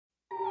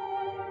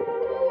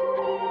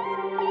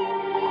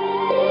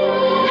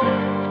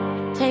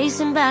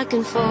pacing back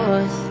and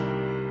forth.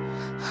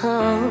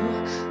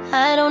 Oh,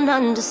 I don't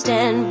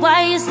understand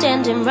why you're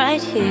standing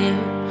right here.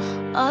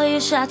 All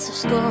your shots have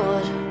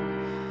scored.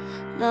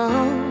 No,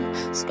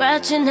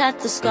 scratching at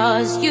the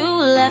scars you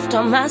left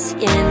on my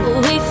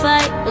skin. We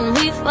fight and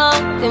we fall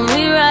and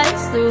we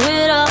rise through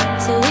it all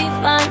till we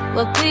find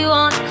what we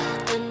want.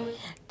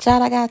 Ciao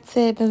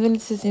ragazze,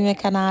 benvenuti sul mio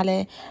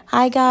canale.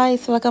 Hi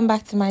guys, welcome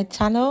back to my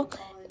channel.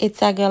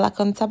 It's your girl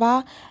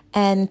AKONTABA,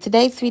 and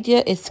today's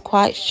video is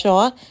quite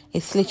short.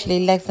 It's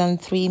literally less than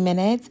 3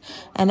 minutes,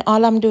 and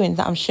all I'm doing is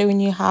I'm showing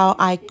you how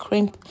I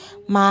crimp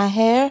my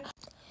hair.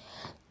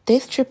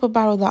 This triple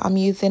barrel that I'm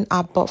using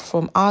I bought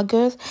from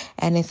Argos,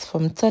 and it's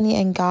from Tony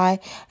and Guy,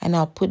 and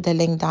I'll put the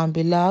link down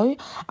below.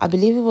 I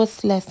believe it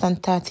was less than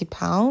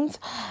 £30,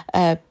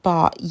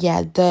 but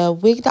yeah, the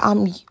wig that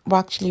I'm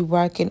actually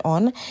working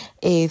on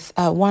is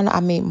one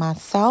I made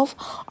myself.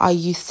 I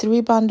used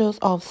 3 bundles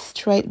of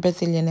straight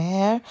Brazilian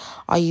hair.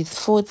 I used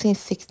 14,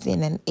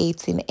 16 and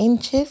 18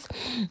 inches,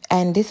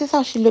 and this is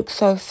how she looks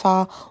so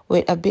far,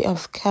 with a bit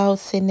of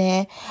curls in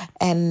it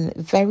and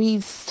very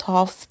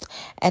soft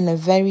and a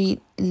very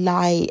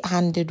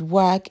light-handed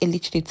work. It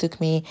literally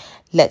took me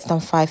less than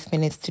 5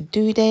 minutes to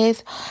do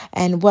this,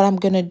 and what I'm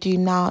gonna do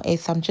now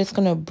is I'm just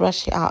gonna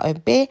brush it out a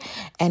bit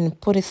and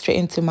put it straight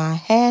into my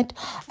head.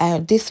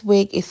 This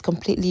wig is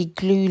completely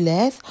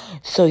glueless,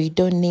 so you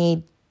don't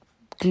need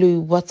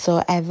glue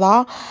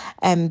whatsoever.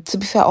 To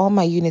be fair, all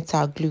my units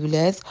are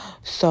glueless,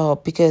 so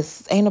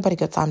because ain't nobody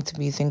got time to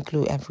be using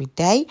glue every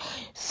day,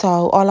 so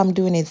all I'm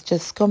doing is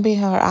just combing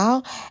her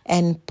out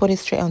and put it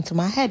straight onto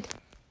my head.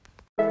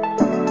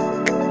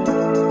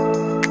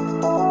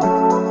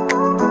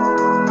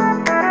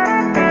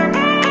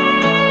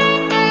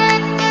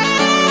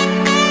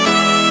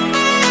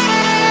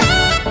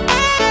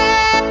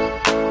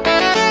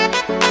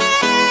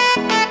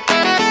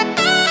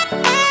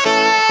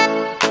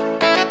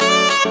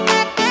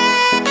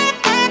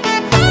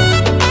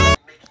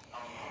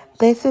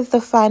 This is the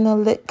final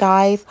look,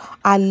 guys.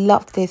 I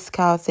love these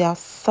curls. They are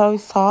so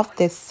soft,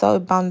 they're so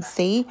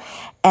bouncy,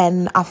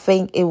 and I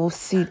think it will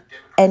suit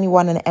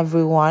anyone and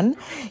everyone.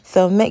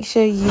 So make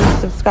sure you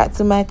subscribe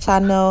to my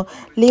channel,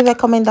 leave a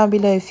comment down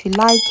below if you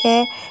like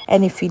it,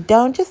 and if you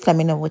don't, just let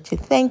me know what you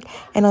think.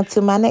 And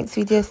until my next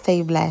video,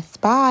 stay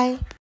blessed. Bye.